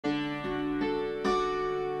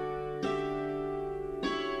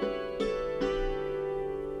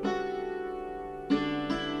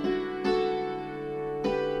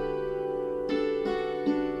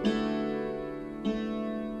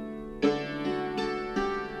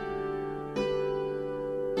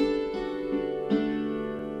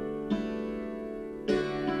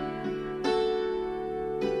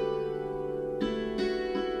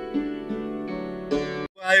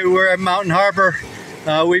Okay, we're at Mountain Harbor.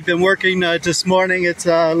 We've been working this morning. It's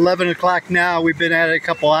 11 o'clock now. We've been at it a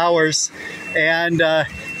couple hours, and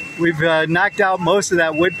we've knocked out most of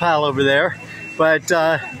that wood pile over there. But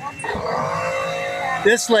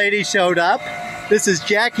this lady showed up. This is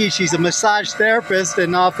Jackie. She's a massage therapist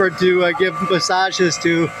and offered to give massages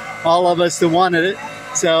to all of us that wanted it.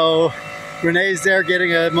 So Renee's there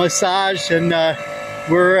getting a massage, and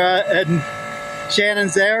and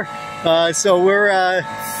Shannon's there. So we're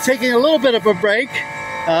taking a little bit of a break,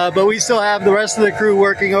 but we still have the rest of the crew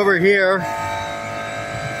working over here.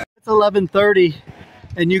 It's 11:30,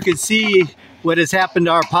 and you can see what has happened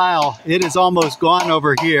to our pile. It is almost gone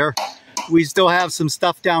over here. We still have some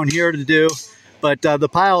stuff down here to do, but the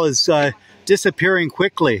pile is disappearing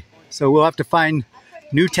quickly. So we'll have to find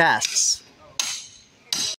new tasks.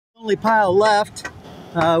 Only pile left,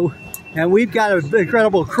 and we've got an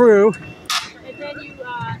incredible crew.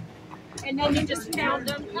 And then you just pound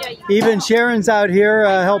them. Yeah, even Sharon's out here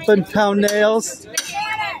helping pound nails.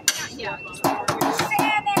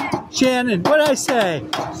 Shannon, what'd I say?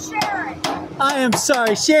 Sharon. I am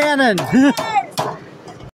sorry, Shannon.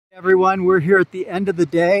 Everyone, we're here at the end of the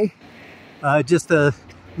day. Just a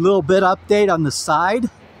little bit update on the side.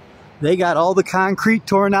 They got all the concrete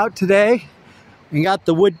torn out today, and got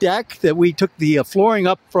the wood deck that we took the flooring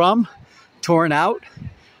up from torn out,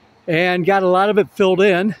 and got a lot of it filled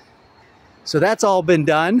in. So that's all been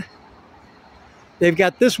done. They've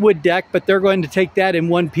got this wood deck, but they're going to take that in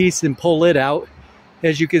one piece and pull it out.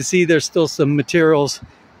 As you can see, there's still some materials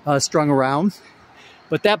strung around.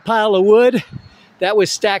 But that pile of wood, that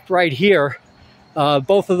was stacked right here.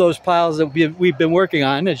 Both of those piles that we've been working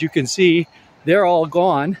on, as you can see, they're all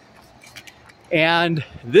gone. And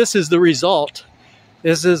this is the result.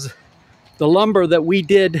 This is the lumber that we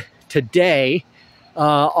did today.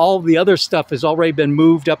 All the other stuff has already been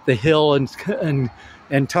moved up the hill and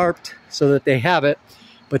tarped so that they have it.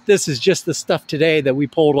 But this is just the stuff today that we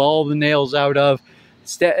pulled all the nails out of.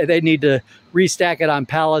 They need to restack it on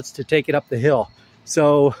pallets to take it up the hill.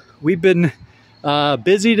 So we've been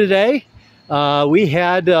busy today. We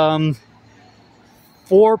had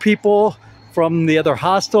 4 people from the other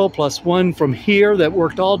hostel plus 1 from here that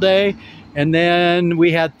worked all day. And then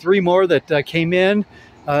we had 3 more that came in.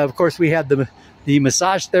 Of course, we had the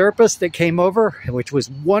massage therapist that came over, which was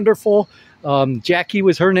wonderful. Jackie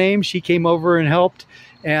was her name. She came over and helped.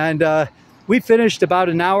 And we finished about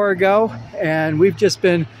an hour ago, and we've just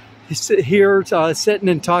been here sitting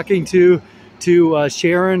and talking to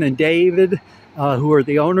Sharon and David, who are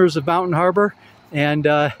the owners of Mountain Harbor, and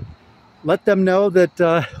let them know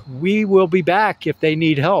that we will be back if they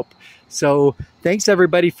need help. So thanks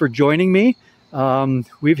everybody for joining me.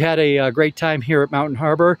 We've had a great time here at Mountain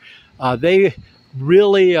Harbor. They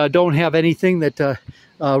really don't have anything that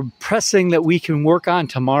pressing that we can work on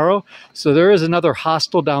tomorrow. So there is another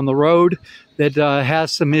hostel down the road that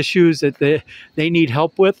has some issues that they need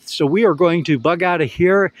help with. So we are going to bug out of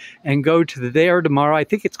here and go to there tomorrow. I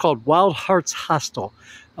think it's called Wild Hearts Hostel.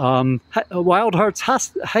 Wild Hearts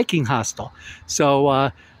Hiking Hostel.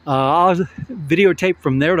 So I'll videotape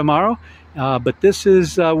from there tomorrow. But this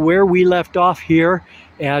is where we left off here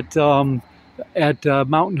at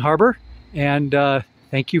Mountain Harbor, and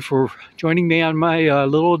thank you for joining me on my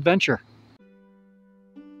little adventure.